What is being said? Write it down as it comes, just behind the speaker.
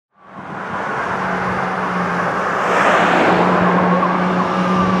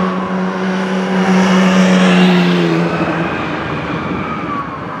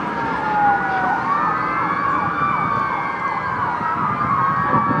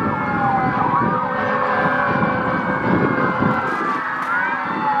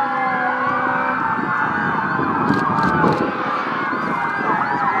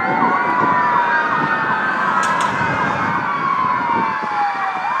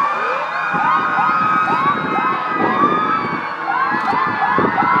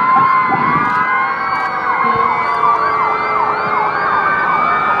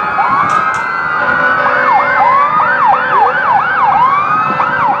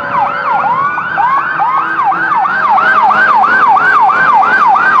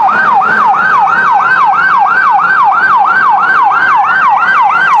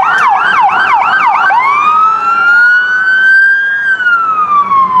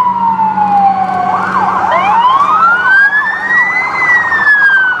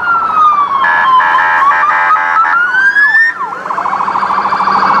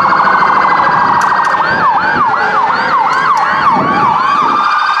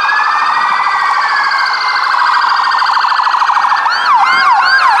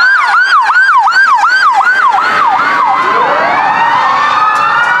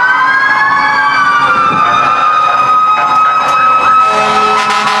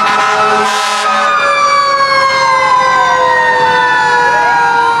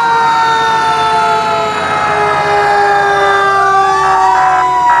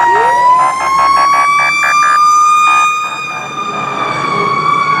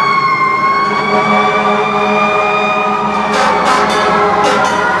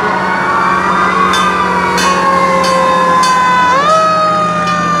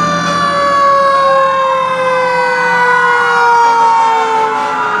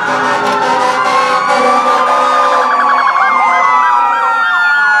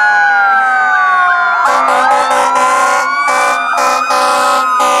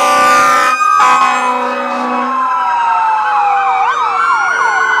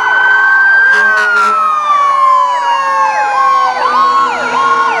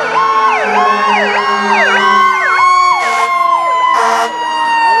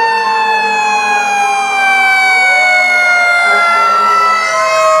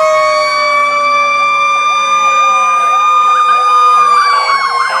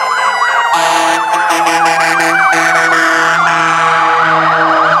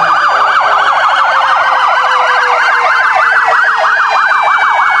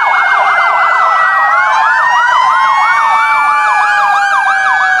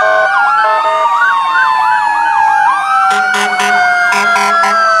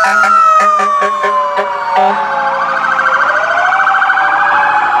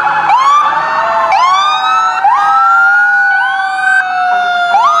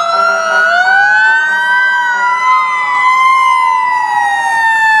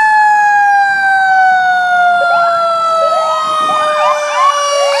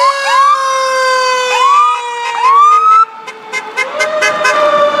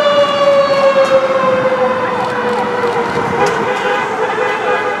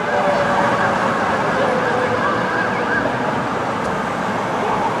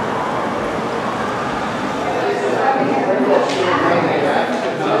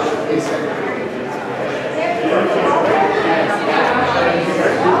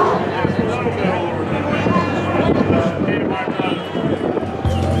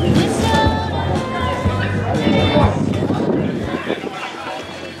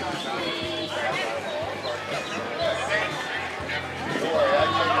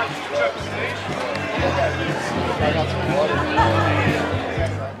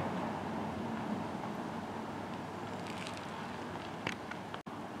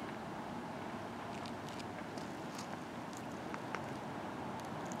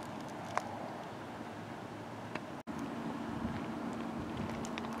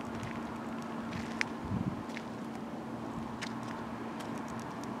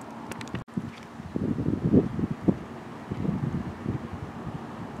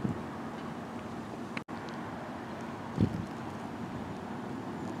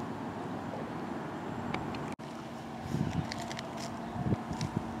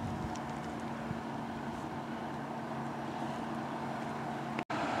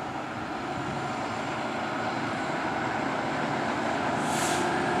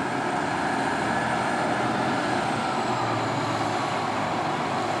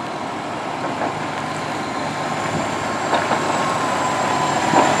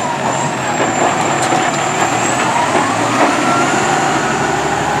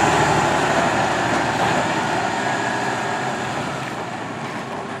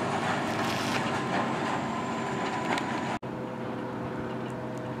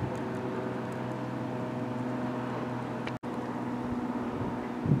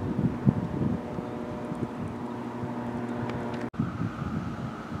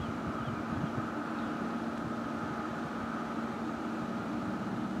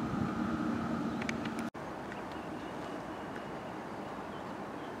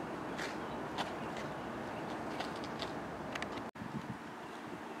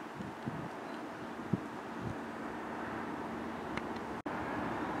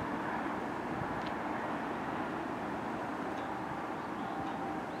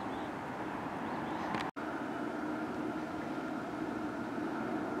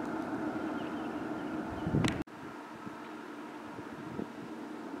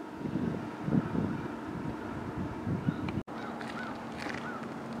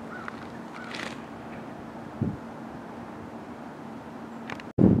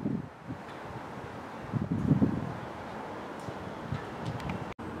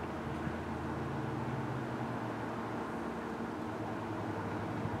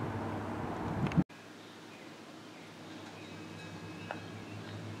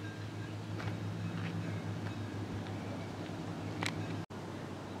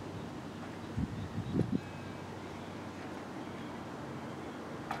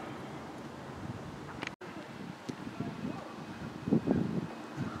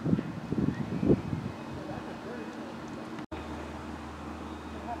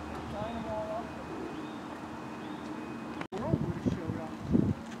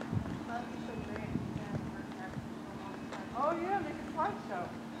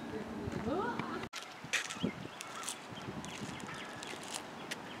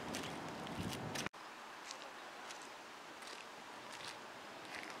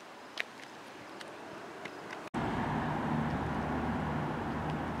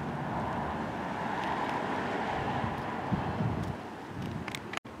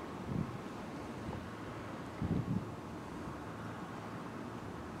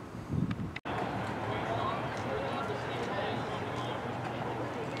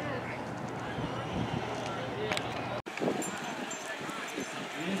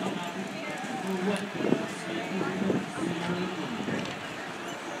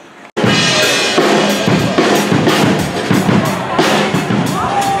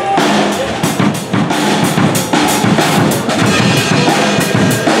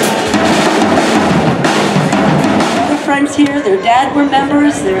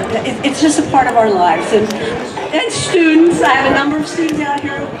It's just a part of our lives. And students, I have a number of students out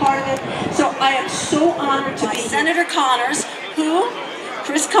here who are part of it. So I am so honored to be Senator Connors,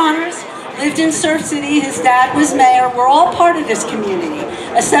 Chris Connors, lived in Surf City. His dad was mayor. We're all part of this community.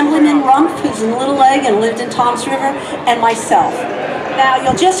 Assemblyman Rumpf, who's in Little Egg and lived in Toms River, and myself. Now,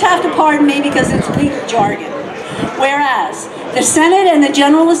 you'll just have to pardon me because it's legal jargon. Whereas, the Senate and the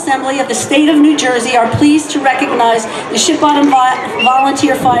General Assembly of the State of New Jersey are pleased to recognize the Ship Bottom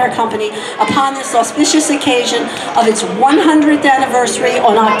Volunteer Fire Company upon this auspicious occasion of its 100th anniversary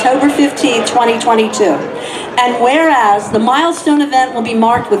on October 15, 2022. And whereas, the milestone event will be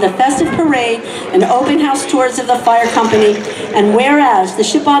marked with a festive parade and open house tours of the fire company, and whereas the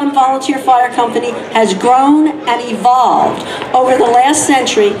Ship Bottom Volunteer Fire Company has grown and evolved over the last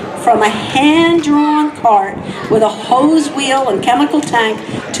century from a hand-drawn cart with a hose wheel and chemical tank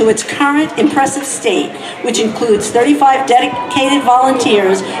to its current impressive state, which includes 35 dedicated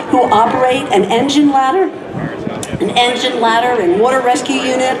volunteers who operate an engine ladder and water rescue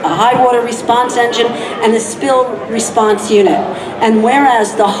unit, a high water response engine, and a spill response unit. And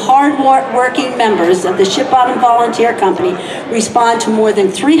whereas the hard-working members of the Ship Bottom Volunteer Company respond to more than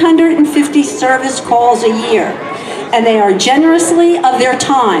 350 service calls a year, and they are generously of their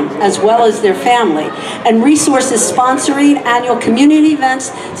time, as well as their family, and resources sponsoring annual community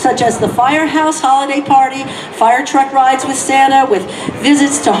events such as the Firehouse Holiday Party, fire truck rides with Santa, with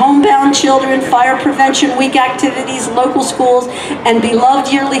visits to homebound children, fire prevention week activities, local schools, and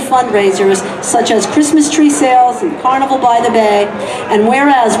beloved yearly fundraisers such as Christmas tree sales and Carnival by the Bay. And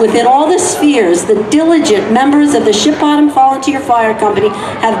whereas within all the spheres, the diligent members of the Ship Bottom Volunteer Fire Company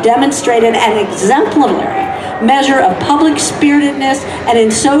have demonstrated an exemplary measure of public spiritedness, and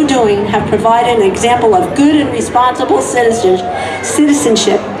in so doing have provided an example of good and responsible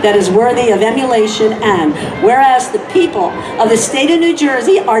citizenship that is worthy of emulation. And whereas the people of the state of New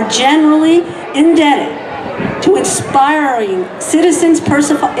Jersey are generally indebted to inspiring citizens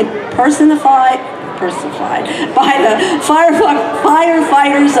personified by the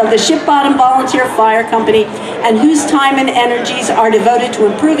firefighters of the Ship Bottom Volunteer Fire Company, and whose time and energies are devoted to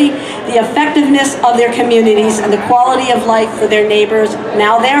improving the effectiveness of their communities and the quality of life for their neighbors.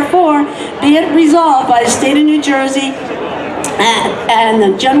 Now therefore, be it resolved by the state of New Jersey and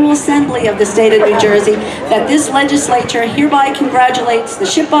the General Assembly of the State of New Jersey that this legislature hereby congratulates the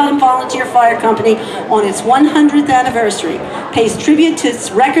Ship Bottom Volunteer Fire Company on its 100th anniversary, pays tribute to its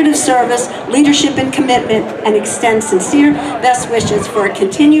record of service, leadership, and commitment, and extends sincere best wishes for a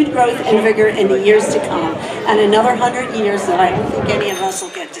continued growth and vigor in the years to come, and another 100 years that I don't think any of us will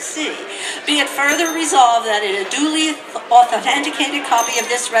get to see. Be it further resolved that in a duly authenticated copy of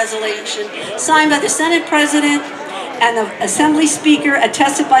this resolution, signed by the Senate President and the Assembly Speaker,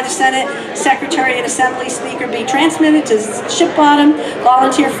 attested by the Senate Secretary and Assembly Speaker, be transmitted to Ship Bottom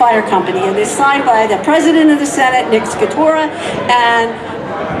Volunteer Fire Company, and is signed by the President of the Senate, Nick Scatora, and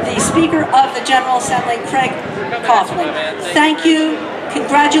the Speaker of the General Assembly, Craig Coughlin. Thank you,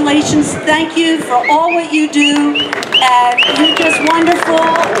 congratulations, thank you for all what you do, and you're just wonderful,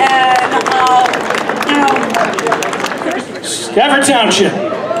 and Stafford Township.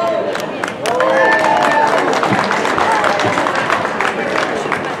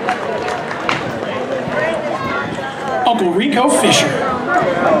 Uncle Rico Fisher.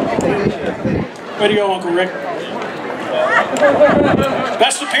 Way to go, Uncle Rick.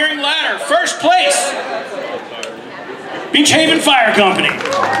 Best appearing ladder, first place, Beach Haven Fire Company.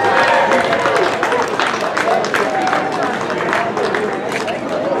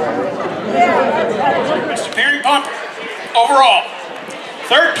 Best appearing pumper, overall,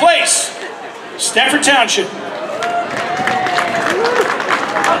 third place, Stafford Township.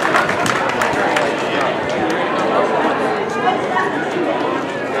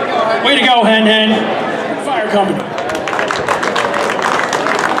 Way to go, Hen Hen Fire Company.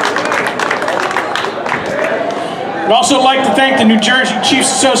 I'd also like to thank the New Jersey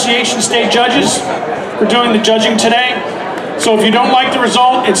Chiefs Association state judges for doing the judging today. So if you don't like the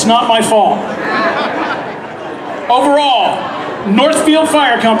result, it's not my fault. Overall, Northfield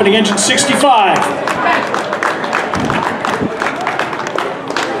Fire Company, engine 65.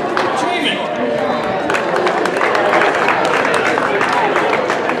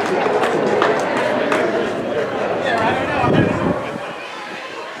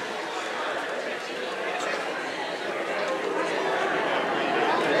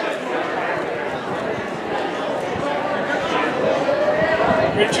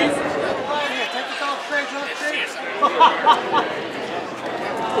 Chief?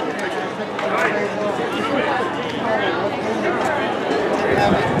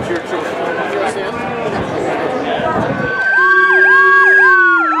 Take